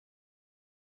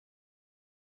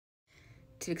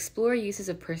To explore uses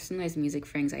of personalized music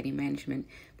for anxiety management,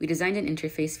 we designed an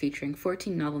interface featuring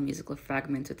 14 novel musical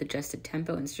fragments with adjusted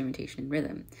tempo, instrumentation, and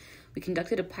rhythm. We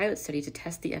conducted a pilot study to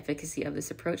test the efficacy of this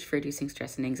approach for reducing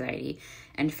stress and anxiety,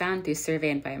 and found through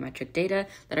survey and biometric data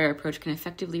that our approach can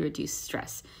effectively reduce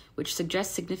stress, which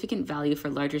suggests significant value for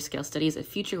larger-scale studies of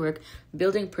future work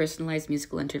building personalized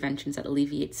musical interventions that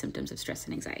alleviate symptoms of stress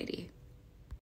and anxiety.